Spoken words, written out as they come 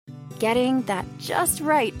getting that just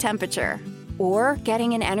right temperature or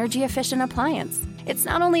getting an energy-efficient appliance. It's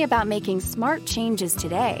not only about making smart changes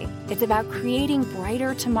today, it's about creating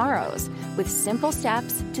brighter tomorrows with simple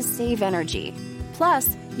steps to save energy.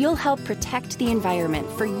 Plus, you'll help protect the environment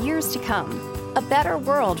for years to come. A better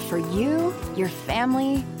world for you, your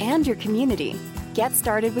family, and your community. Get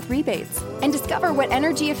started with rebates and discover what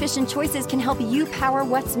energy-efficient choices can help you power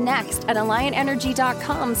what's next at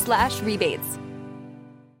AlliantEnergy.com/rebates.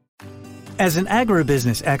 As an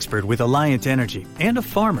agribusiness expert with Alliant Energy and a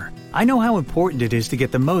farmer, I know how important it is to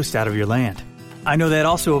get the most out of your land. I know that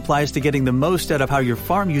also applies to getting the most out of how your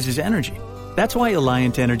farm uses energy. That's why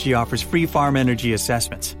Alliant Energy offers free farm energy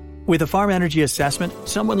assessments. With a farm energy assessment,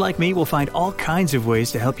 someone like me will find all kinds of ways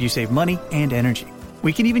to help you save money and energy.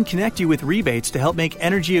 We can even connect you with rebates to help make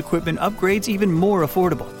energy equipment upgrades even more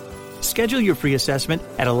affordable. Schedule your free assessment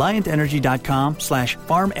at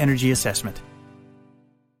AlliantEnergy.com/farm energy assessment.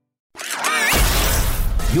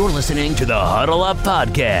 You're listening to the Huddle Up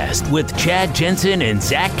Podcast with Chad Jensen and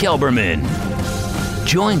Zach Kelberman.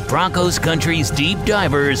 Join Broncos Country's deep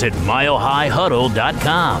divers at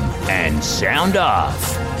milehighhuddle.com and sound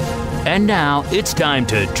off. And now it's time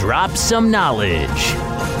to drop some knowledge.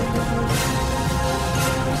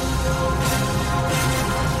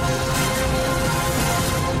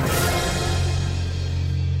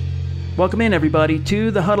 Welcome in, everybody, to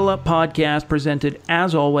the Huddle Up Podcast, presented,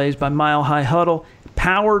 as always, by Mile High Huddle,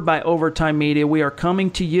 powered by Overtime Media. We are coming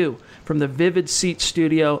to you from the Vivid Seats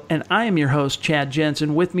studio, and I am your host, Chad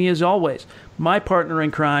Jensen. With me, as always, my partner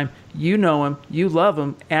in crime. You know him, you love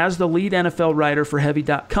him, as the lead NFL writer for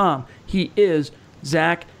Heavy.com. He is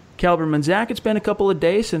Zach Kelberman. Zach, it's been a couple of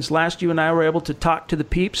days since last you and I were able to talk to the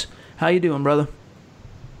peeps. How you doing, brother?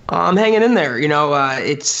 I'm hanging in there.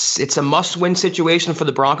 It's a must-win situation for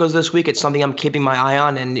the Broncos this week. It's something I'm keeping my eye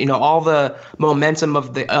on, and all the momentum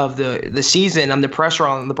of the season and the pressure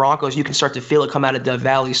on the Broncos, you can start to feel it come out of Death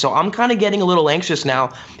Valley. So I'm kind of getting a little anxious now.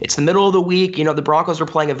 It's the middle of the week. The Broncos are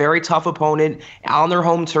playing a very tough opponent on their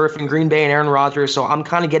home turf in Green Bay and Aaron Rodgers. So I'm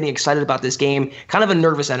kind of getting excited about this game. Kind of a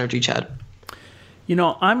nervous energy, Chad.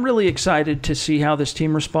 I'm really excited to see how this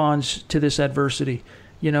team responds to this adversity.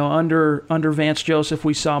 Under Vance Joseph,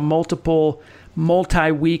 we saw multiple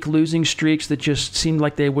multi-week losing streaks that just seemed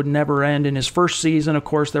like they would never end. In his first season, of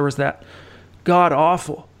course, there was that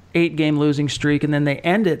god-awful 8-game losing streak, and then they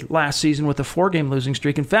ended last season with a 4-game losing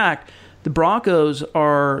streak. In fact, the Broncos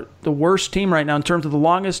are the worst team right now in terms of the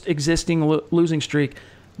longest existing losing streak,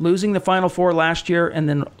 losing the Final Four last year and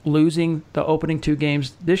then losing the opening 2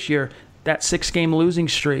 games this year. That 6-game losing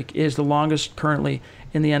streak is the longest currently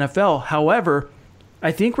in the NFL. However,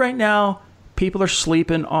 I think right now people are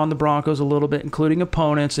sleeping on the Broncos a little bit, including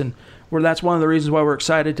opponents, and that's one of the reasons why we're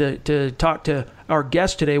excited to talk to our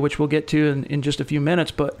guest today, which we'll get to in just a few minutes.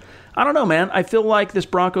 But I don't know, man. I feel like this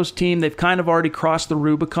Broncos team, they've kind of already crossed the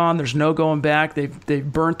Rubicon. There's no going back.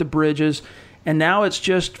 They've burnt the bridges, and now it's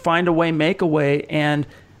just find a way, make a way, and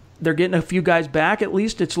they're getting a few guys back. At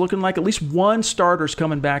least it's looking like at least one starter's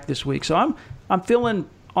coming back this week. So I'm feeling,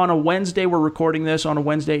 on a Wednesday, we're recording this on a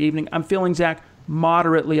Wednesday evening, I'm feeling, Zach,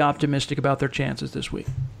 moderately optimistic about their chances this week.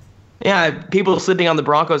 Yeah, people sleeping on the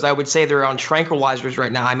Broncos, I would say they're on tranquilizers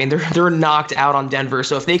right now. I mean, they're knocked out on Denver.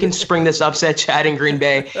 So if they can spring this upset, Chad, in Green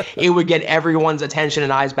Bay, it would get everyone's attention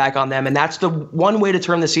and eyes back on them. And that's the one way to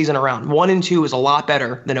turn the season around. 1-2 is a lot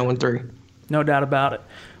better than 0-3. No doubt about it.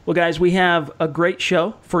 Well, guys, we have a great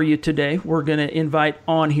show for you today. We're going to invite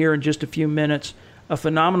on here in just a few minutes a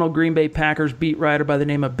phenomenal Green Bay Packers beat writer by the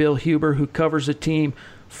name of Bill Huber, who covers the team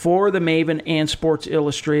for the Maven and Sports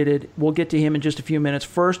Illustrated. We'll get to him in just a few minutes.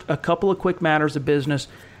 First, a couple of quick matters of business.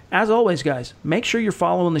 As always, guys, make sure you're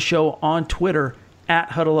following the show on Twitter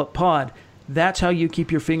at HuddleUpPod. That's how you keep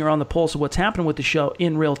your finger on the pulse of what's happening with the show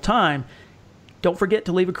in real time. Don't forget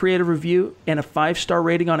to leave a creative review and a 5-star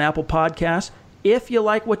rating on Apple Podcasts if you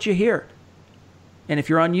like what you hear. And if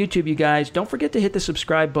you're on YouTube, you guys, don't forget to hit the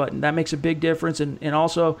subscribe button. That makes a big difference, and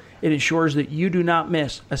also it ensures that you do not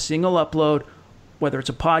miss a single upload, whether it's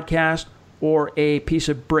a podcast or a piece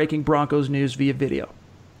of breaking Broncos news via video.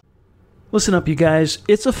 Listen up, you guys.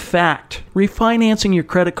 It's a fact. Refinancing your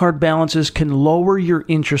credit card balances can lower your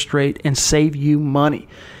interest rate and save you money.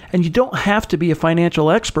 And you don't have to be a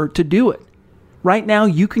financial expert to do it. Right now,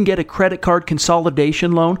 you can get a credit card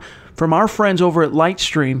consolidation loan from our friends over at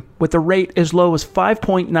Lightstream with a rate as low as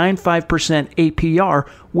 5.95% APR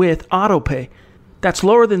with AutoPay. That's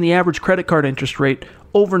lower than the average credit card interest rate,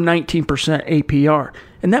 over 19% APR.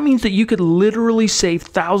 And that means that you could literally save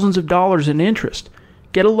thousands of dollars in interest.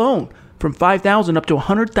 Get a loan from $5,000 up to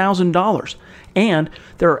 $100,000. And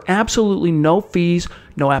there are absolutely no fees,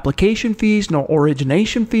 no application fees, no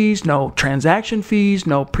origination fees, no transaction fees,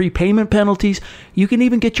 no prepayment penalties. You can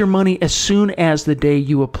even get your money as soon as the day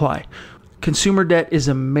you apply. Consumer debt is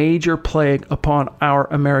a major plague upon our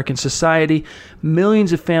American society.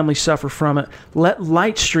 Millions of families suffer from it. Let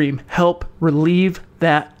Lightstream help relieve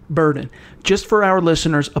that burden. Just for our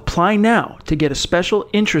listeners, apply now to get a special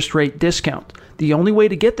interest rate discount. The only way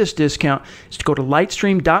to get this discount is to go to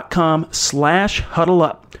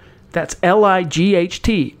lightstream.com/huddleup. That's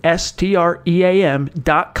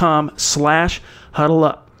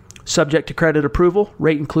lightstream.com/huddleup. Subject to credit approval.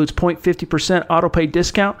 Rate includes 0.50% autopay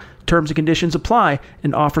discount. Terms and conditions apply,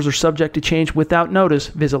 and offers are subject to change without notice.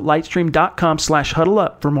 Visit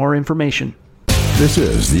lightstream.com/huddleup for more information. This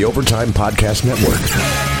is the Overtime Podcast Network.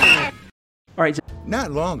 All right.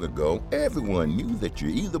 Not long ago, everyone knew that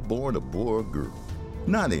you're either born a boy or a girl.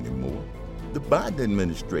 Not anymore. The Biden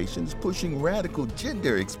administration is pushing radical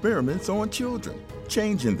gender experiments on children,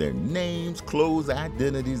 changing their names, clothes,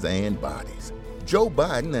 identities, and bodies. Joe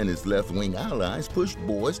Biden and his left-wing allies push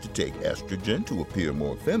boys to take estrogen to appear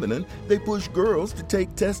more feminine. They push girls to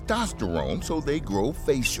take testosterone so they grow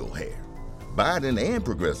facial hair. Biden and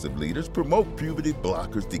progressive leaders promote puberty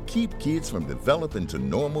blockers to keep kids from developing to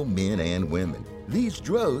normal men and women. These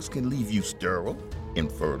drugs can leave you sterile,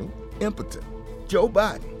 infertile, impotent. Joe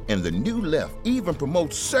Biden and the new left even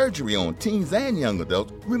promote surgery on teens and young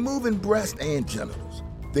adults, removing breasts and genitals.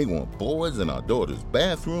 They want boys in our daughters'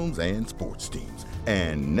 bathrooms and sports teams.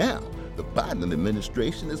 And now, the Biden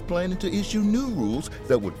administration is planning to issue new rules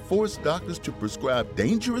that would force doctors to prescribe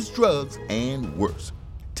dangerous drugs and worse.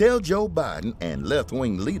 Tell Joe Biden and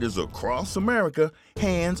left-wing leaders across America,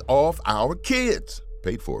 hands off our kids.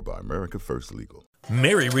 Paid for by America First Legal.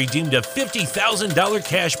 Mary redeemed a $50,000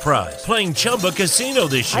 cash prize playing Chumba Casino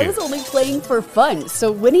this year. I was only playing for fun,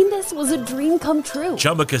 so winning this was a dream come true.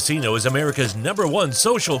 Chumba Casino is America's #1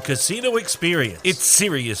 social casino experience. It's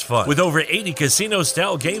serious fun. With over 80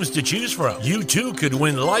 casino-style games to choose from, you too could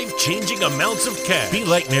win life-changing amounts of cash. Be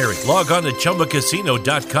like Mary. Log on to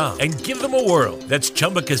ChumbaCasino.com and give them a whirl. That's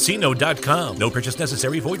ChumbaCasino.com. No purchase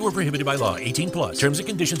necessary. Void or prohibited by law. 18+. Terms and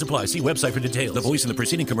conditions apply. See website for details. The voice in the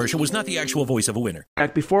preceding commercial was not the actual voice of a winner.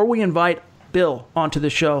 Before we invite Bill onto the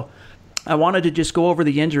show, I wanted to just go over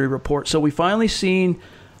the injury report. So we finally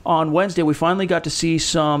on Wednesday, we finally got to see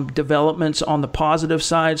some developments on the positive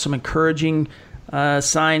side, some encouraging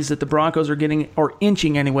signs that the Broncos are getting, or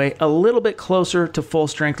inching anyway, a little bit closer to full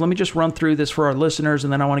strength. Let me just run through this for our listeners,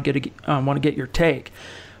 and then I want to get your take.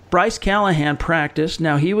 Bryce Callahan practiced.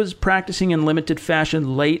 Now, he was practicing in limited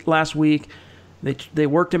fashion late last week. They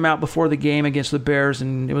worked him out before the game against the Bears,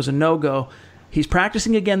 and it was a no-go. He's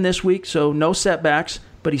practicing again this week, so no setbacks,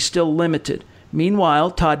 but he's still limited.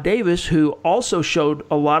 Meanwhile, Todd Davis, who also showed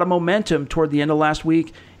a lot of momentum toward the end of last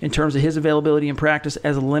week in terms of his availability in practice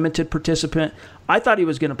as a limited participant, I thought he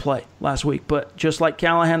was going to play last week, but just like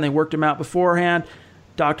Callahan, they worked him out beforehand.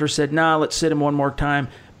 Doctor said, nah, let's sit him one more time.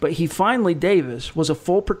 But Davis was a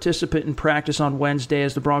full participant in practice on Wednesday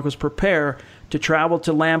as the Broncos prepare to travel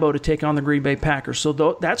to Lambeau to take on the Green Bay Packers.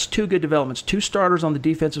 So that's two good developments, two starters on the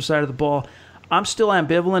defensive side of the ball. I'm still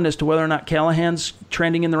ambivalent as to whether or not Callahan's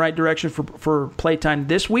trending in the right direction for playtime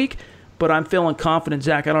this week, but I'm feeling confident,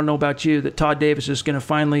 Zach, I don't know about you, that Todd Davis is going to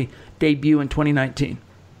finally debut in 2019.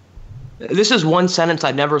 This is one sentence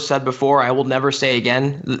I've never said before. I will never say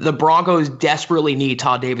again. The Broncos desperately need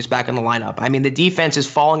Todd Davis back in the lineup. I mean, the defense is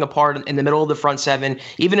falling apart in the middle of the front seven,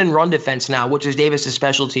 even in run defense now, which is Davis'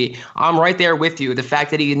 specialty. I'm right there with you. The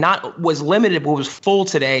fact that he was limited but was full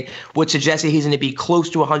today would suggest that he's going to be close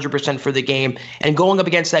to 100% for the game. And going up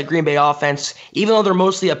against that Green Bay offense, even though they're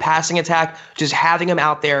mostly a passing attack, just having him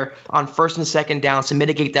out there on first and second downs to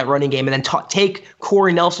mitigate that running game and then take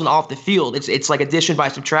Corey Nelson off the field. It's like addition by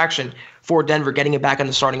subtraction for Denver, getting it back in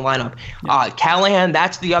the starting lineup. Callahan,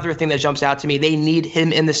 that's the other thing that jumps out to me. They need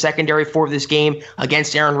him in the secondary for this game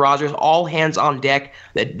against Aaron Rodgers. All hands on deck.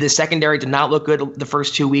 The secondary did not look good the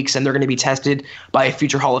first 2 weeks, and they're going to be tested by a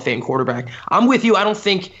future Hall of Fame quarterback. I'm with you. I don't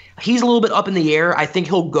think he's a little bit up in the air. I think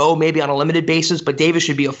he'll go maybe on a limited basis, but Davis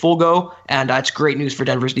should be a full go, and that's great news for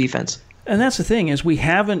Denver's defense. And that's the thing, is we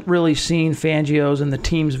haven't really seen Fangio's and the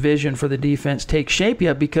team's vision for the defense take shape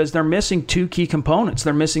yet because they're missing two key components.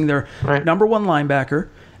 They're missing their number one linebacker.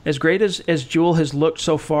 As great as Jewell has looked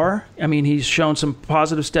so far, I mean, he's shown some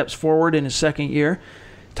positive steps forward in his second year.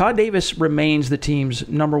 Todd Davis remains the team's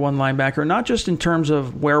number one linebacker, not just in terms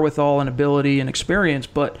of wherewithal and ability and experience,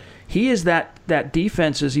 but he is that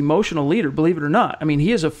defense's emotional leader, believe it or not. I mean,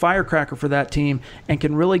 he is a firecracker for that team and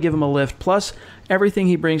can really give them a lift. Plus, everything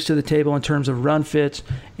he brings to the table in terms of run fits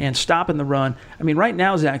and stopping the run. I mean, right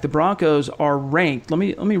now, Zach, the Broncos are ranked. Let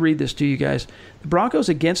me read this to you guys. The Broncos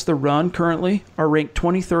against the run currently are ranked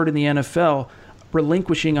 23rd in the NFL,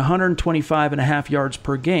 relinquishing 125.5 yards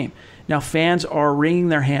per game. Now, fans are wringing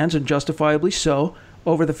their hands, and justifiably so,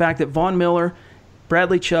 over the fact that Von Miller,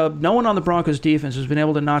 Bradley Chubb, no one on the Broncos defense has been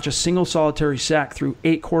able to notch a single solitary sack through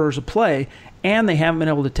 8 quarters of play, and they haven't been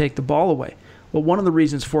able to take the ball away. Well, one of the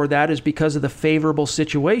reasons for that is because of the favorable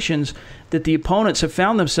situations that the opponents have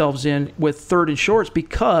found themselves in with 3rd and shorts,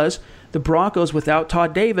 because the Broncos, without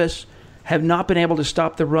Todd Davis, have not been able to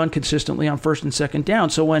stop the run consistently on 1st and 2nd down.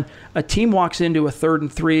 So when a team walks into a 3rd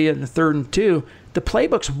and 3 and a 3rd and 2, the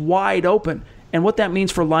playbook's wide open. And what that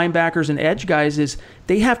means for linebackers and edge guys is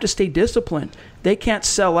they have to stay disciplined. They can't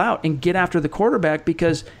sell out and get after the quarterback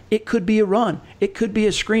because it could be a run. It could be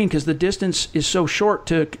a screen because the distance is so short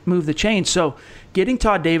to move the chain. So getting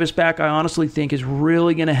Todd Davis back, I honestly think, is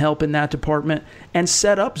really going to help in that department and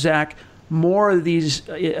set up, Zach, more of these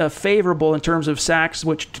favorable in terms of sacks,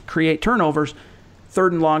 which create turnovers,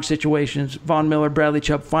 3rd and long situations. Von Miller, Bradley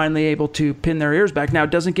Chubb finally able to pin their ears back. Now, it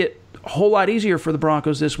doesn't get a whole lot easier for the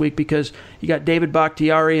Broncos this week because you got David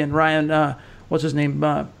Bakhtiari and Ryan, what's his name?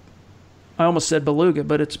 I almost said Beluga,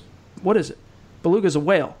 but what is it? Beluga's a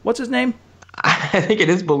whale. What's his name? I think it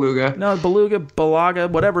is Beluga. No, Beluga, Balaga,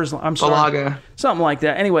 whatever. I'm sorry. Balaga. Something like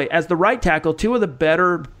that. Anyway, as the right tackle,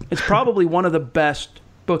 it's probably one of the best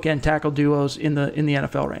bookend tackle duos in the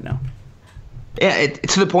NFL right now. Yeah,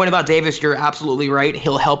 to the point about Davis, you're absolutely right.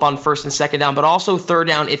 He'll help on 1st and 2nd down, but also 3rd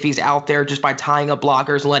down if he's out there just by tying up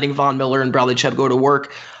blockers and letting Von Miller and Bradley Chubb go to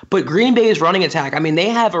work. But Green Bay's running attack, I mean, they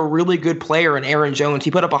have a really good player in Aaron Jones.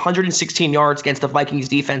 He put up 116 yards against the Vikings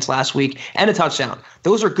defense last week and a touchdown.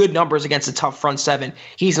 Those are good numbers against a tough front seven.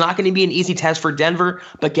 He's not going to be an easy test for Denver,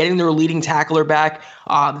 but getting their leading tackler back,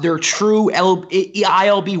 their true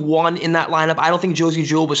ILB1 in that lineup. I don't think Josie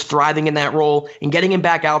Jewell was thriving in that role, and getting him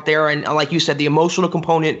back out there, and like you said, the emotional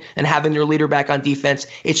component and having their leader back on defense,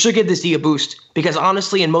 it should give this D a boost because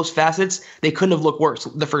honestly, in most facets, they couldn't have looked worse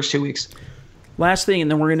the first 2 weeks. Last thing, and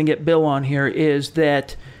then we're going to get Bill on here, is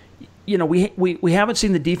that we haven't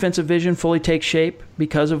seen the defensive vision fully take shape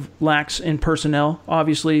because of lacks in personnel.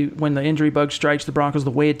 Obviously, when the injury bug strikes the Broncos the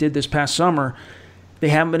way it did this past summer, they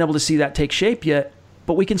haven't been able to see that take shape yet.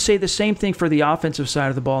 But we can say the same thing for the offensive side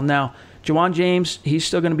of the ball. Now, Juwan James, he's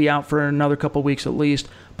still going to be out for another couple weeks at least.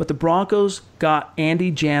 But the Broncos got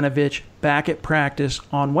Andy Janovich back at practice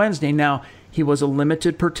on Wednesday. Now, he was a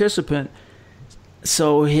limited participant,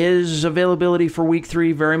 so his availability for Week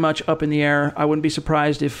 3 very much up in the air. I wouldn't be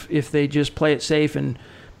surprised if they just play it safe and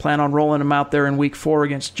plan on rolling him out there in Week 4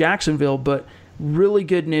 against Jacksonville. But really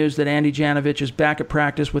good news that Andy Janovich is back at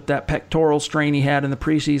practice with that pectoral strain he had in the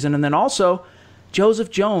preseason. And then also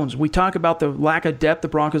Joseph Jones. We talk about the lack of depth the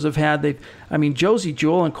Broncos have had. Josie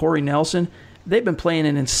Jewell and Corey Nelson, they've been playing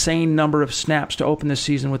an insane number of snaps to open this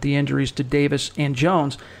season with the injuries to Davis and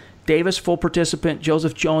Jones. Davis, full participant.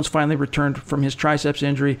 Joseph Jones finally returned from his triceps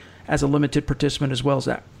injury as a limited participant as well,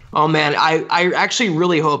 Zach. Oh, man, I actually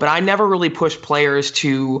really hope, and I never really push players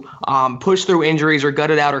to push through injuries or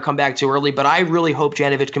gut it out or come back too early, but I really hope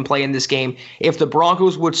Janovich can play in this game. If the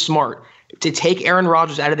Broncos would smart to take Aaron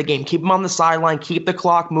Rodgers out of the game, keep him on the sideline, keep the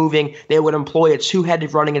clock moving, they would employ a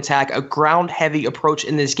two-headed running attack, a ground-heavy approach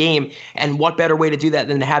in this game, and what better way to do that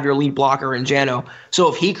than to have your lead blocker in Jano? So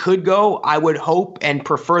if he could go, I would hope and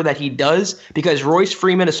prefer that he does, because Royce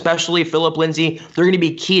Freeman, especially Phillip Lindsay, they're going to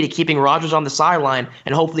be key to keeping Rodgers on the sideline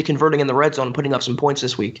and hopefully converting in the red zone and putting up some points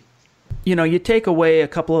this week. You know, you take away a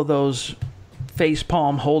couple of those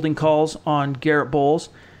facepalm holding calls on Garrett Bowles,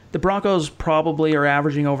 the Broncos probably are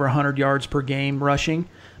averaging over 100 yards per game rushing,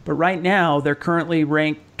 but right now they're currently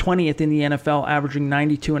ranked 20th in the NFL, averaging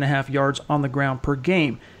 92.5 yards on the ground per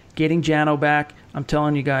game. Getting Jano back, I'm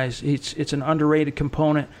telling you guys, it's an underrated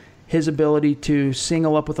component. His ability to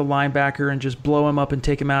single up with a linebacker and just blow him up and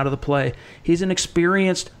take him out of the play. He's an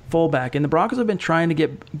experienced fullback, and the Broncos have been trying to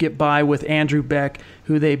get by with Andrew Beck,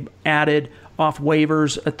 who they added off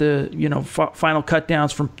waivers at the final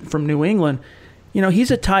cutdowns from New England. You know,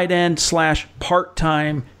 he's a tight end /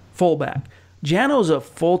 part-time fullback. Jano's a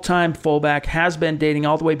full-time fullback, has been dating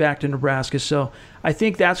all the way back to Nebraska, so I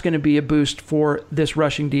think that's going to be a boost for this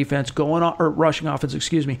rushing defense, rushing offense,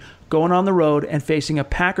 going on the road and facing a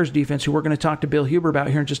Packers defense, who we're going to talk to Bill Huber about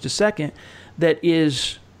here in just a second, that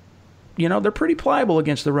is, they're pretty pliable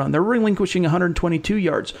against the run. They're relinquishing 122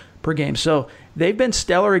 yards per game, so they've been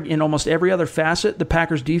stellar in almost every other facet, the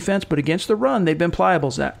Packers defense, but against the run, they've been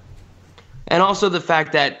pliable, Zach. And also the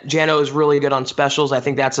fact that Jano is really good on specials. I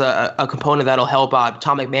think that's a component that'll help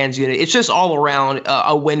Tom McMahon's unit. It's just all around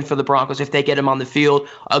a win for the Broncos if they get him on the field.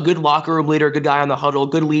 A good locker room leader, good guy on the huddle,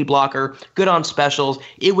 good lead blocker, good on specials.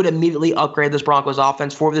 It would immediately upgrade this Broncos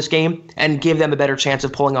offense for this game and give them a better chance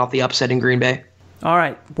of pulling off the upset in Green Bay. All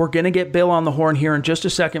right, we're going to get Bill on the horn here in just a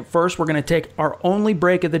second. First, we're going to take our only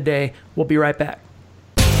break of the day. We'll be right back.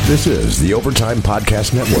 This is the Overtime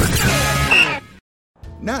Podcast Network.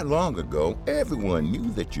 Not long ago, everyone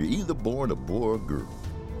knew that you're either born a boy or a girl.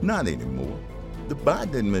 Not anymore. The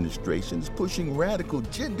Biden administration is pushing radical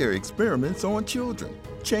gender experiments on children,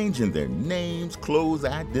 changing their names, clothes,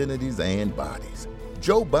 identities, and bodies.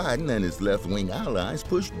 Joe Biden and his left-wing allies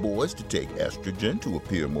push boys to take estrogen to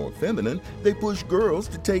appear more feminine. They push girls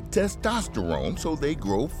to take testosterone so they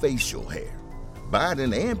grow facial hair.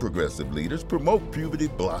 Biden and progressive leaders promote puberty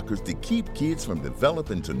blockers to keep kids from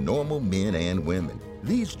developing to normal men and women.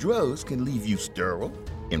 These drugs can leave you sterile,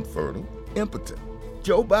 infertile, impotent.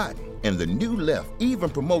 Joe Biden and the new left even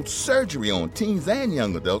promotes surgery on teens and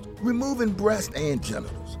young adults, removing breasts and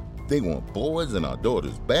genitals. They want boys in our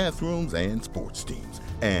daughters' bathrooms and sports teams.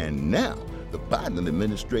 And now, the Biden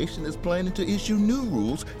administration is planning to issue new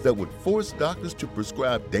rules that would force doctors to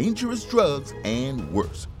prescribe dangerous drugs and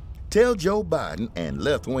worse. Tell Joe Biden and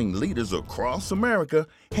left-wing leaders across America,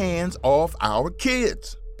 hands off our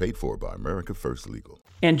kids. Paid for by America First Legal.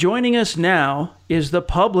 And joining us now is the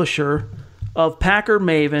publisher of Packer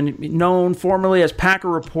Maven, known formerly as Packer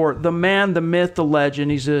Report, the man, the myth, the legend.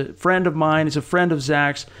 He's a friend of mine. He's a friend of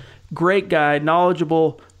Zach's. Great guy,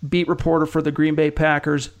 knowledgeable beat reporter for the Green Bay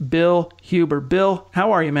Packers, Bill Huber. Bill,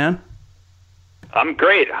 how are you, man? I'm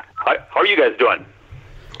great. How are you guys doing?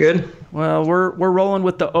 Good. Well, we're rolling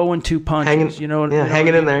with the 0-2 punches.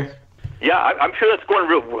 Hanging in there. Yeah, I'm sure that's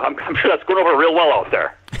going I'm sure that's going over real well out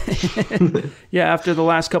there. Yeah, after the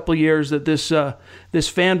last couple of years that this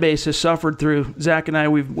fan base has suffered through, Zach and I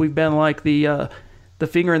we've been like the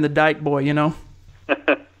finger in the dike boy, you know.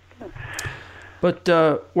 But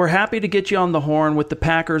we're happy to get you on the horn with the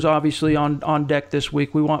Packers obviously on deck this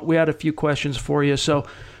week. We had a few questions for you. So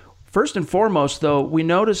first and foremost, though, we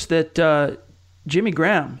noticed that Jimmy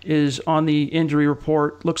Graham is on the injury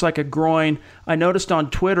report. Looks like a groin. I noticed on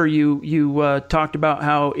Twitter you talked about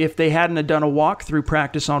how if they hadn't have done a walkthrough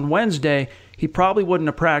practice on Wednesday, he probably wouldn't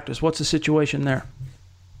have practiced. What's the situation there?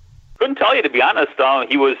 Couldn't tell you, to be honest.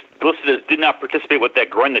 He was listed as did not participate with that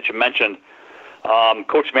groin that you mentioned.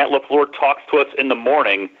 Coach Matt LaFleur talks to us in the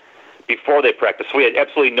morning before they practice, so we had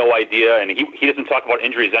absolutely no idea, and he doesn't talk about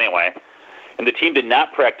injuries anyway. And the team did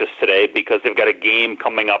not practice today because they've got a game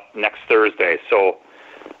coming up next Thursday. So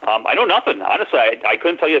I know nothing. Honestly, I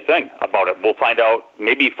couldn't tell you a thing about it. We'll find out,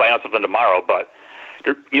 maybe find out something tomorrow. But,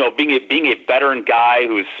 being a veteran guy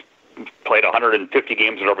who's played 150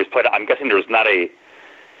 games or whatever he's played, I'm guessing there's not a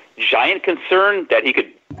giant concern that he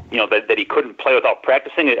could, that he couldn't play without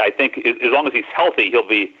practicing. I think as long as he's healthy, he'll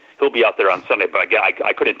be out there on Sunday. But again,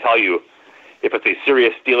 I couldn't tell you if it's a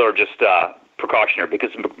serious deal or just precautionary,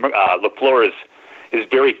 because LaFleur is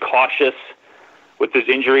very cautious with his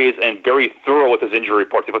injuries and very thorough with his injury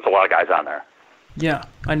reports. He puts a lot of guys on there. Yeah,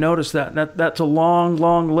 I noticed that. That's a long,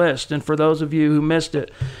 long list. And for those of you who missed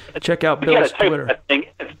it, check out Bill's Twitter. That thing.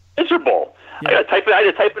 It's miserable. Yeah. I had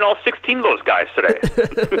to type in all 16 of those guys today.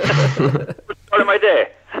 Part of my day.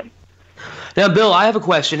 Now, Bill, I have a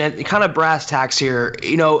question, and kind of brass tacks here.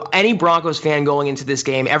 Any Broncos fan going into this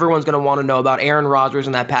game, everyone's going to want to know about Aaron Rodgers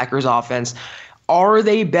and that Packers offense. Are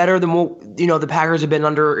they better than what the Packers have been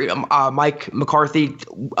under Mike McCarthy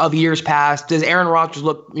of years past? Does Aaron Rodgers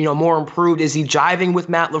look more improved? Is he jiving with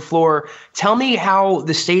Matt LaFleur? Tell me how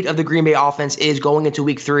the state of the Green Bay offense is going into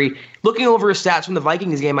Week 3. Looking over his stats from the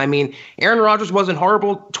Vikings game, I mean, Aaron Rodgers wasn't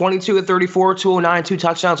horrible. 22 of 34, 209, 2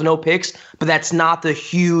 touchdowns, no picks. But that's not the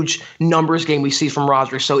huge numbers game we see from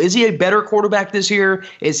Rodgers. So is he a better quarterback this year?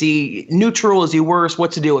 Is he neutral? Is he worse?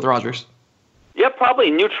 What's the deal with Rodgers? Yeah, probably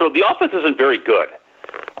neutral. The offense isn't very good,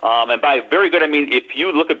 and by very good I mean if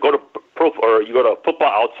you go to Football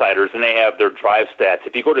Outsiders and they have their drive stats.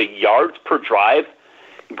 If you go to yards per drive,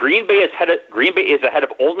 Green Bay is ahead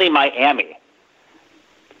of only Miami.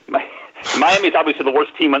 Miami is obviously the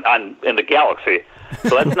worst team in the galaxy,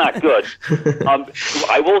 so that's not good.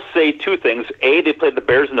 I will say two things. A, they played the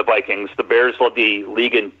Bears and the Vikings. The Bears led the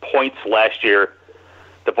league in points last year.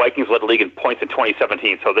 The Vikings led the league in points in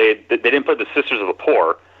 2017, so they didn't play the Sisters of the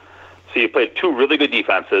Poor. So you played two really good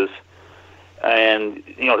defenses, and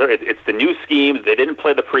it's the new schemes. They didn't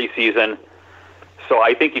play the preseason, so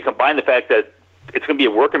I think you combine the fact that it's going to be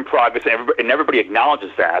a work in progress, and everybody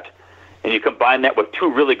acknowledges that, and you combine that with two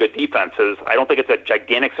really good defenses. I don't think it's a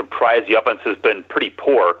gigantic surprise. The offense has been pretty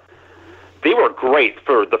poor, they were great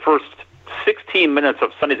for the first 16 minutes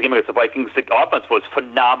of Sunday's game against the Vikings. The offense was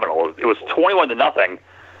phenomenal. It was 21-0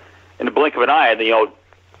 in the blink of an eye, and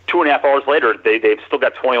 2.5 hours later, they've still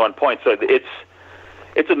got 21 points. So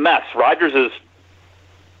it's a mess. Rodgers is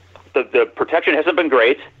the protection hasn't been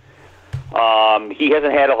great. He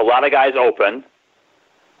hasn't had a lot of guys open.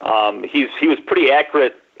 He was pretty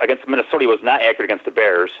accurate against Minnesota. He was not accurate against the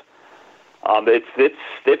Bears.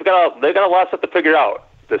 They've got a lot of stuff to figure out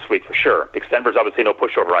this week for sure, because Denver's obviously no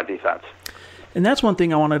pushover on defense. And that's one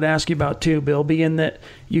thing I wanted to ask you about too, Bill, being that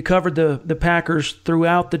you covered the Packers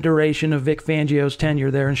throughout the duration of Vic Fangio's tenure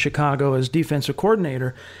there in Chicago as defensive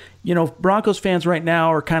coordinator. Broncos fans right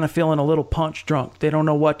now are kind of feeling a little punch drunk. They don't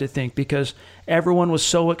know what to think because everyone was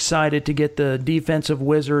so excited to get the defensive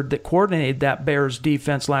wizard that coordinated that Bears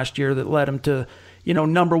defense last year that led them to,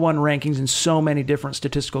 number one rankings in so many different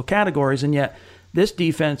statistical categories. And yet this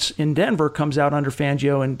defense in Denver comes out under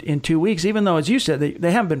Fangio in 2 weeks, even though, as you said,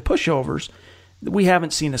 they haven't been pushovers. We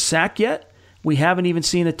haven't seen a sack yet. We haven't even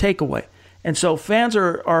seen a takeaway. And so fans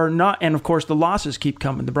are not, and of course the losses keep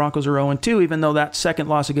coming. The Broncos are 0-2, even though that second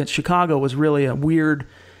loss against Chicago was really a weird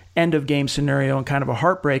end-of-game scenario and kind of a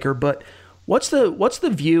heartbreaker. But what's the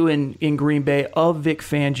view in Green Bay of Vic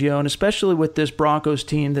Fangio, and especially with this Broncos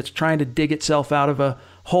team that's trying to dig itself out of a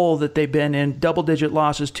hole that they've been in, double-digit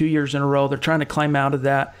losses 2 years in a row. They're trying to climb out of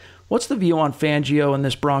that. What's the view on Fangio and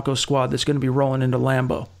this Broncos squad that's going to be rolling into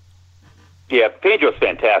Lambeau? Yeah, Fangio's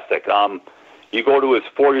fantastic. You go to his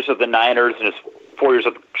 4 years of the Niners and his 4 years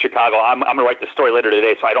of Chicago. I'm going to write the story later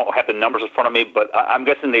today, so I don't have the numbers in front of me, but I'm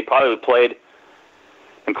guessing they probably played,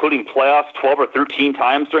 including playoffs, 12 or 13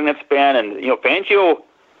 times during that span. And, Fangio,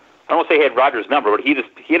 I don't want to say he had Rodgers' number, but he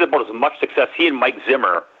had about as much success, he and Mike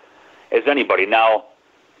Zimmer, as anybody. Now,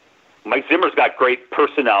 Mike Zimmer's got great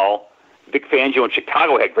personnel. Vic Fangio in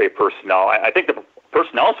Chicago had great personnel. I think the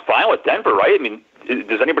personnel's fine with Denver, right? I mean,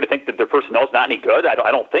 does anybody think that their personnel's not any good?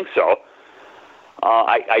 I don't think so.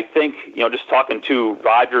 I think, just talking to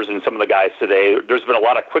Rodgers and some of the guys today, there's been a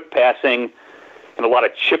lot of quick passing and a lot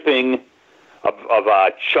of chipping of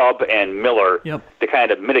Chubb and Miller to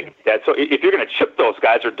kind of mitigate that. So if you're going to chip those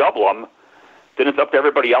guys or double them, then it's up to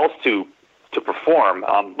everybody else to perform.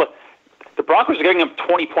 Look, the Broncos are getting them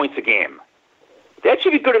 20 points a game. That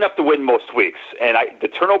should be good enough to win most weeks. And the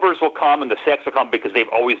turnovers will come and the sacks will come because they've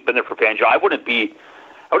always been there for Fangio. I wouldn't be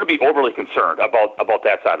overly concerned about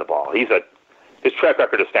that side of the ball. His track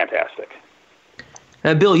record is fantastic.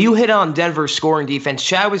 Bill, you hit on Denver's scoring defense.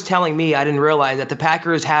 Chad was telling me, I didn't realize, that the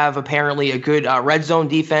Packers have apparently a good red zone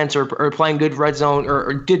defense or playing good red zone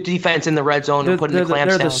or good defense in the red zone and putting the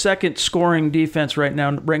clamps down. They're the second scoring defense right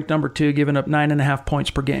now, ranked number 2, giving up 9.5 points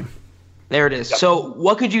per game. There it is. Yep. So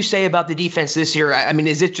what could you say about the defense this year? I mean,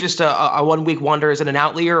 is it just a one-week wonder? Is it an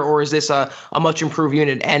outlier, or is this a much improved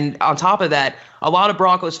unit? And on top of that, a lot of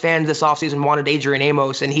Broncos fans this offseason wanted Adrian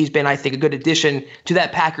Amos, and he's been, I think, a good addition to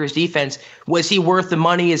that Packers defense. Was he worth the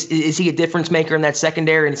money? Is he a difference maker in that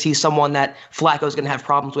secondary, and is he someone that Flacco's going to have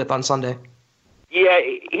problems with on Sunday? Yeah,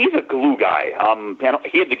 he's a glue guy.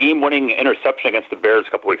 He had the game-winning interception against the Bears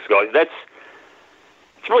a couple weeks ago.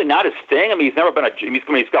 It's really not his thing. I mean,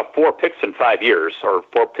 he's got 4 picks in 5 years, or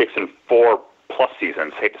 4 picks in 4+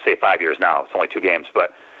 seasons. I hate to say 5 years now. It's only 2 games,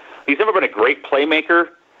 but he's never been a great playmaker.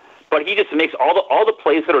 But he just makes all the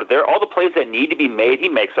plays that are there, all the plays that need to be made. He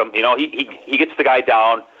makes them. He gets the guy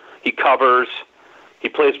down. He covers. He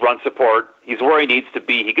plays run support. He's where he needs to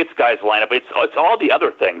be. He gets guys lined up. It's all the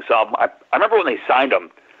other things. I remember when they signed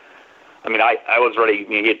him. I mean, I was ready.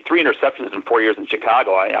 He had 3 interceptions in 4 years in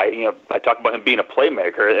Chicago. I talked about him being a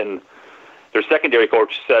playmaker, and their secondary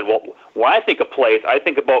coach said, "Well, when I think of plays, I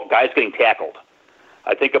think about guys getting tackled.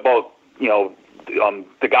 I think about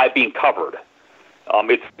the guy being covered.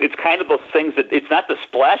 It's kind of those things that it's not the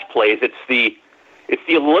splash plays. It's the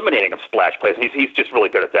eliminating of splash plays. And he's just really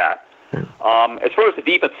good at that. As far as the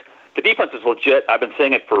defense is legit. I've been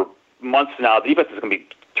saying it for months now. The defense is going to be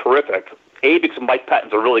terrific. A, because Mike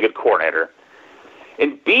Patton's a really good coordinator,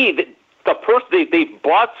 and B, they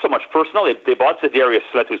bought so much personnel. They bought Za'Darius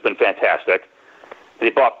Smith, who's been fantastic. They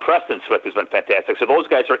bought Preston Smith, who's been fantastic. So those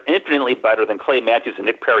guys are infinitely better than Clay Matthews and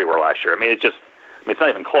Nick Perry were last year. I mean, it's not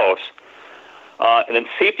even close. And then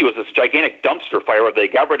safety was this gigantic dumpster fire where they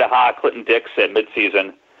got rid of Clinton Dix at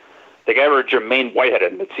midseason. They got rid of Jermaine Whitehead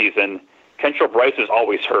at midseason. Kentrell Bryce is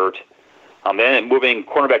always hurt. Then moving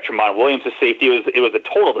cornerback Tramon Williams to safety, it was a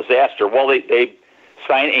total disaster. Well, they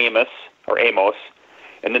signed Amos,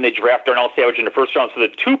 and then they draft Darnell Savage in the first round. So the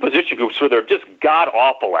 2 position groups where they're just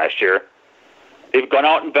god-awful last year, they've gone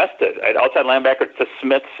out and invested. At outside linebacker, it's the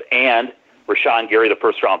Smiths and Rashawn Gary, the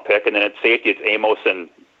first-round pick, and then at safety, it's Amos and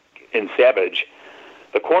Savage.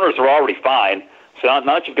 The corners are already fine. So now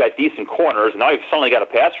that you've got decent corners, now you've suddenly got a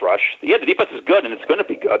pass rush. Yeah, the defense is good, and it's going to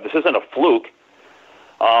be good. This isn't a fluke.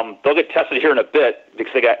 They'll get tested here in a bit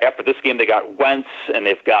because after this game they got Wentz, and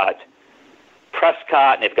they've got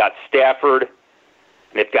Prescott, and they've got Stafford,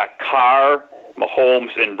 and they've got Carr,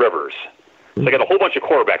 Mahomes, and Rivers. So they got a whole bunch of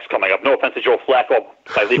quarterbacks coming up. No offense to Joe Flacco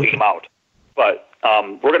by leaving him out, but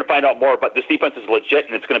we're going to find out more. But this defense is legit,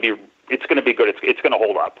 and it's going to be good. It's going to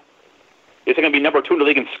hold up. Is it going to be number 2 in the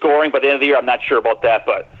league in scoring by the end of the year? I'm not sure about that,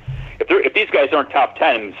 but if these guys aren't top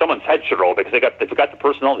 10, someone's head should roll because they've got the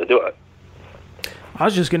personnel to do it. I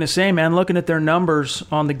was just going to say, man, looking at their numbers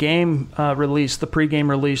on the game release, the pregame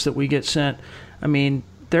release that we get sent, I mean,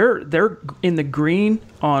 they're in the green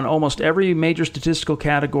on almost every major statistical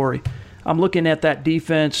category. I'm looking at that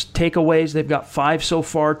defense. Takeaways, they've got 5 so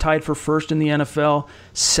far, tied for first in the NFL.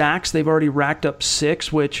 Sacks, they've already racked up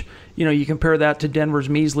 6, which, you compare that to Denver's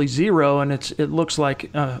measly 0, and it looks like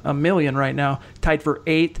a million right now, tied for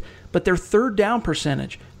 8th. But their third down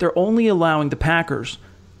percentage, they're only allowing the Packers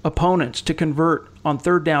opponents to convert on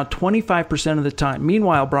third down 25% of the time.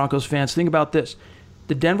 Meanwhile, Broncos fans, think about this.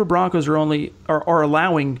 The Denver Broncos are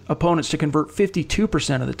allowing opponents to convert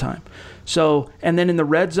 52% of the time. So, and then in the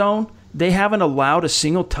red zone, they haven't allowed a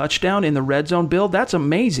single touchdown in the red zone, Bill. That's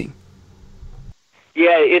amazing.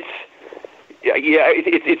 Yeah, it's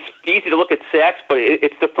easy to look at sacks, but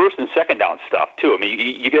it's the first and second down stuff too. I mean,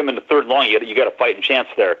 you get them in the third long, you got a fighting chance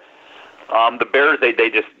there. The Bears, they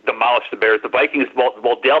just demolished the Bears. The Vikings,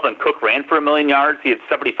 well, Dalvin Cook ran for 1 million yards. He had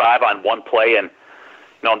 75 on one play, and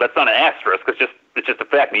that's not an asterisk. It's just a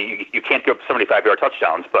fact. I mean, you can't give up 75-yard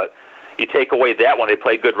touchdowns, but you take away that one, they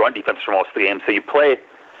play good run defense for most of the game. So you play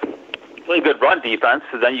good run defense,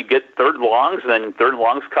 and then you get third and longs, and then third and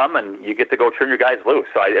longs come, and you get to go turn your guys loose.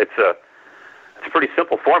 So it's a pretty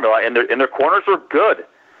simple formula, and their corners are good.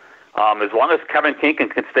 As long as Kevin King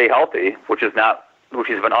can stay healthy, which he's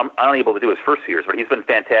been unable to do his first few years, but he's been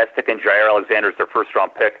fantastic. And Jair Alexander's their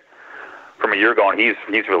first-round pick from a year ago, and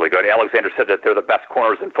he's really good. Alexander said that they're the best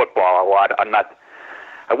corners in football.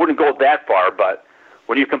 I wouldn't go that far, but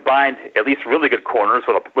when you combine at least really good corners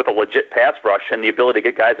with a legit pass rush and the ability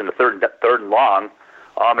to get guys in the third and long,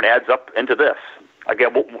 it adds up into this.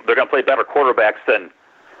 Again, they're going to play better quarterbacks than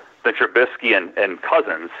Trubisky and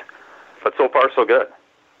Cousins, but so far so good.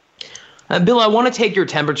 Bill, I want to take your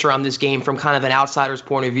temperature on this game from kind of an outsider's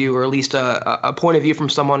point of view, or at least a point of view from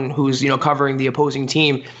someone who's covering the opposing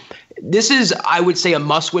team. This is, I would say, a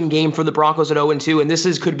must-win game for the Broncos at 0-2, and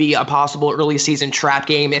this could be a possible early season trap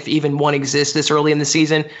game if even one exists this early in the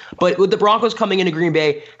season. But with the Broncos coming into Green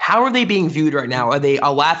Bay, how are they being viewed right now? Are they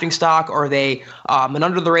a laughingstock? Are they an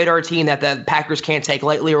under-the-radar team that the Packers can't take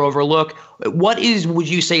lightly or overlook? What would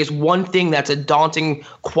you say is one thing that's a daunting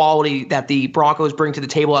quality that the Broncos bring to the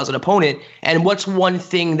table as an opponent? And what's one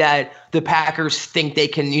thing that the Packers think they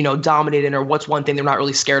can, dominate in, or what's one thing they're not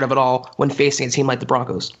really scared of at all when facing a team like the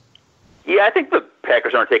Broncos? Yeah, I think the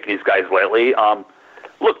Packers aren't taking these guys lightly.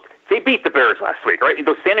 Look, they beat the Bears last week, right?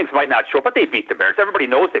 Those standings might not show, but they beat the Bears. Everybody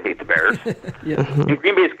knows they beat the Bears. Yeah. And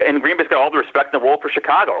Green Bay's got all the respect in the world for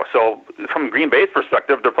Chicago. So from Green Bay's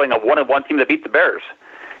perspective, they're playing a 1-1 team that beat the Bears.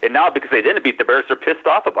 And now because they didn't beat the Bears, they're pissed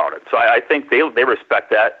off about it. So I think they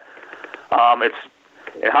respect that. And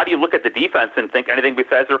how do you look at the defense and think anything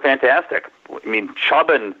besides they're fantastic? I mean,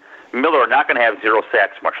 Chubb and Miller are not going to have 0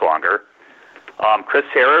 sacks much longer. Chris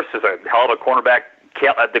Harris is a hell of a cornerback.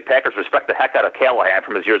 The Packers respect the heck out of Callahan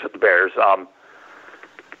from his years with the Bears.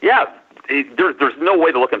 There's no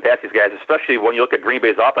way to look past these guys, especially when you look at Green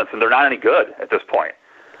Bay's offense, and they're not any good at this point.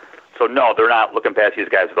 So, no, they're not looking past these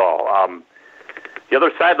guys at all. The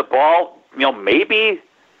other side of the ball, maybe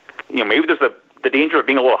there's the danger of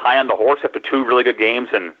being a little high on the horse after 2 really good games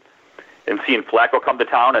and seeing Flacco come to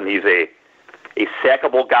town, and he's a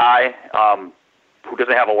sackable guy who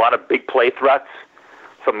doesn't have a lot of big play threats.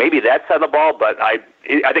 So maybe that side of the ball, but I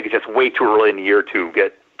think it's just way too early in the year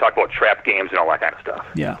to talk about trap games and all that kind of stuff.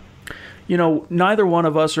 Yeah. Neither one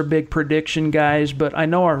of us are big prediction guys, but I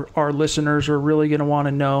know our listeners are really going to want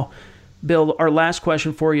to know. Bill, our last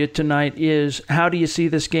question for you tonight is, how do you see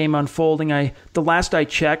this game unfolding? The last I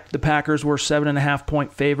checked, the Packers were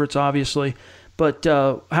 7.5-point favorites, obviously. But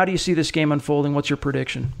how do you see this game unfolding? What's your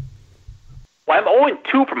prediction? Well, I'm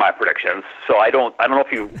 0-2 for my predictions, so I don't know I don't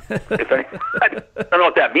know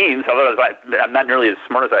what that means. Otherwise, I'm not nearly as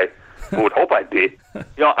smart as I would hope I'd be.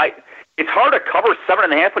 It's hard to cover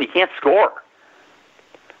 7.5 when you can't score.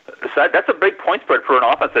 So that's a big point spread for an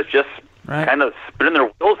offense that's just kind of spinning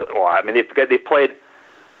their wheels a lot. I mean, they played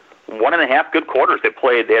 1.5 good quarters. They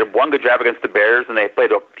had one good job against the Bears, and they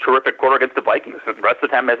played a terrific quarter against the Vikings. The rest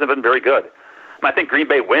of the time hasn't been very good. I think Green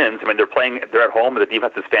Bay wins. I mean, they're at home, and the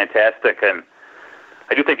defense is fantastic, and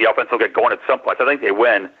I do think the offense will get going at some point. So I think they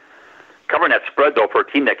win. Covering that spread, though, for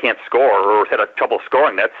a team that can't score or has had trouble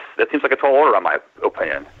scoring, that seems like a tall order, in my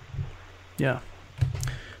opinion. Yeah.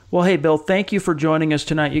 Well, hey, Bill, thank you for joining us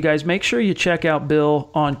tonight. You guys, make sure you check out Bill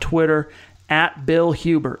on Twitter, at Bill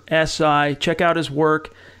Huber, SI. Check out his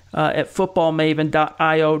work at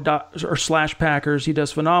footballmaven.io/Packers. He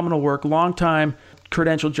does phenomenal work, long-time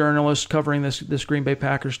credentialed journalist covering this Green Bay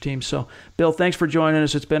Packers team. So, Bill, thanks for joining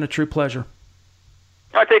us. It's been a true pleasure.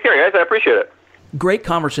 All right, take care, guys. I appreciate it. Great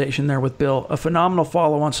conversation there with Bill. A phenomenal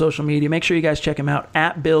follow on social media. Make sure you guys check him out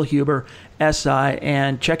at Bill Huber, SI,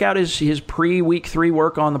 and check out his pre-Week 3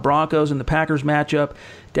 work on the Broncos and the Packers matchup.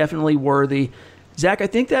 Definitely worthy. Zach, I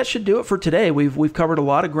think that should do it for today. We've covered a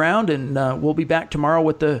lot of ground, and we'll be back tomorrow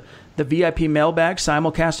with the VIP mailbag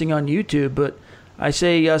simulcasting on YouTube. But I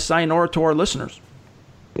say sayonara to our listeners.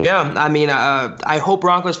 Yeah, I mean, I hope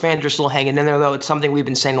Broncos fans are still hanging in there, though. It's something we've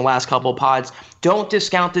been saying the last couple of pods. Don't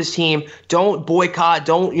discount this team. Don't boycott.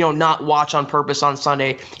 Don't, not watch on purpose on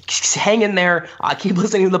Sunday. Just hang in there. Keep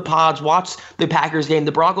listening to the pods. Watch the Packers game.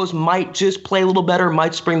 The Broncos might just play a little better,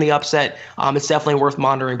 might spring the upset. It's definitely worth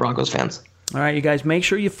monitoring, Broncos fans. All right, you guys, make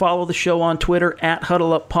sure you follow the show on Twitter at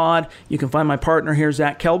HuddleUpPod. You can find my partner here,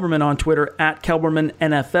 Zach Kelberman, on Twitter at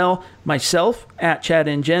KelbermanNFL. Myself at Chad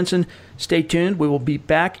N. Jensen. Stay tuned. We will be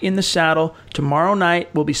back in the saddle tomorrow night.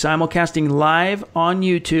 We'll be simulcasting live on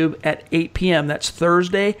YouTube at 8 p.m. That's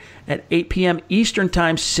Thursday at 8 p.m. Eastern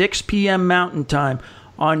Time, 6 p.m. Mountain Time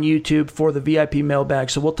on YouTube for the VIP mailbag.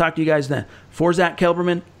 So we'll talk to you guys then. For Zach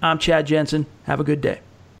Kelberman, I'm Chad Jensen. Have a good day.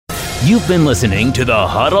 You've been listening to the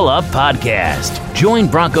Huddle Up Podcast. Join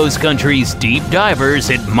Broncos Country's deep divers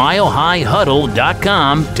at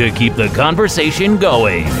milehighhuddle.com to keep the conversation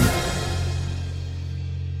going.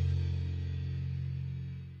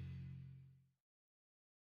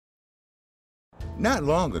 Not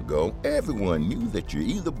long ago, everyone knew that you're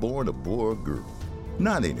either born a boy or girl.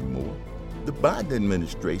 Not anymore. The Biden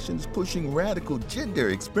administration is pushing radical gender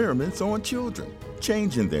experiments on children,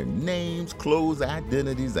 changing their names, clothes,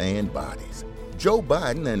 identities, and bodies. Joe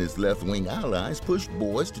Biden and his left-wing allies push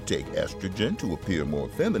boys to take estrogen to appear more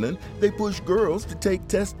feminine. They push girls to take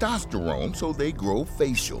testosterone so they grow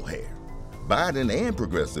facial hair. Biden and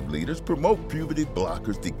progressive leaders promote puberty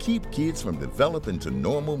blockers to keep kids from developing to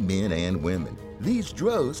normal men and women. These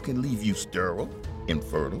drugs can leave you sterile,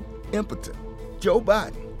 infertile, impotent. Joe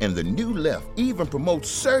Biden and the new left even promote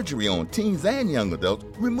surgery on teens and young adults,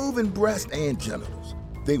 removing breasts and genitals.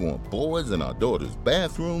 They want boys in our daughters'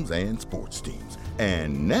 bathrooms and sports teams.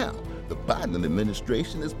 And now, the Biden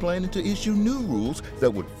administration is planning to issue new rules that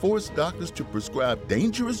would force doctors to prescribe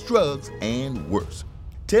dangerous drugs and worse.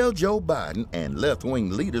 Tell Joe Biden and left-wing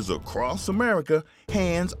leaders across America,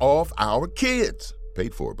 hands off our kids.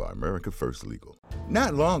 Paid for by America First Legal.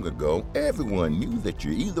 Not long ago, everyone knew that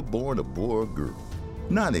you're either born a boy or girl.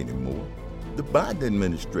 Not anymore. The Biden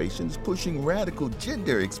administration is pushing radical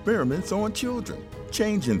gender experiments on children,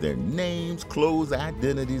 changing their names, clothes,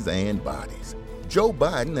 identities, and bodies. Joe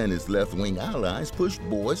Biden and his left-wing allies push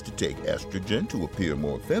boys to take estrogen to appear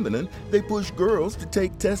more feminine. They push girls to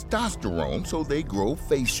take testosterone so they grow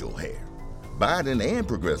facial hair. Biden and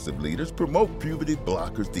progressive leaders promote puberty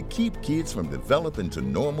blockers to keep kids from developing to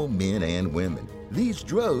normal men and women. These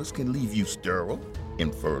drugs can leave you sterile,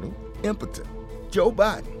 infertile, impotent. Joe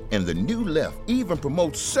Biden and the new left even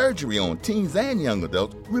promote surgery on teens and young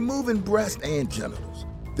adults, removing breasts and genitals.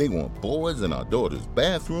 They want boys in our daughters'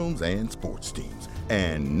 bathrooms and sports teams.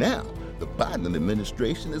 And now, the Biden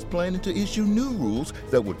administration is planning to issue new rules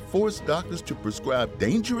that would force doctors to prescribe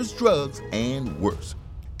dangerous drugs and worse.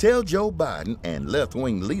 Tell Joe Biden and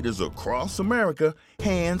left-wing leaders across America,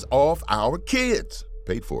 hands off our kids.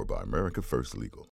 Paid for by America First Legal.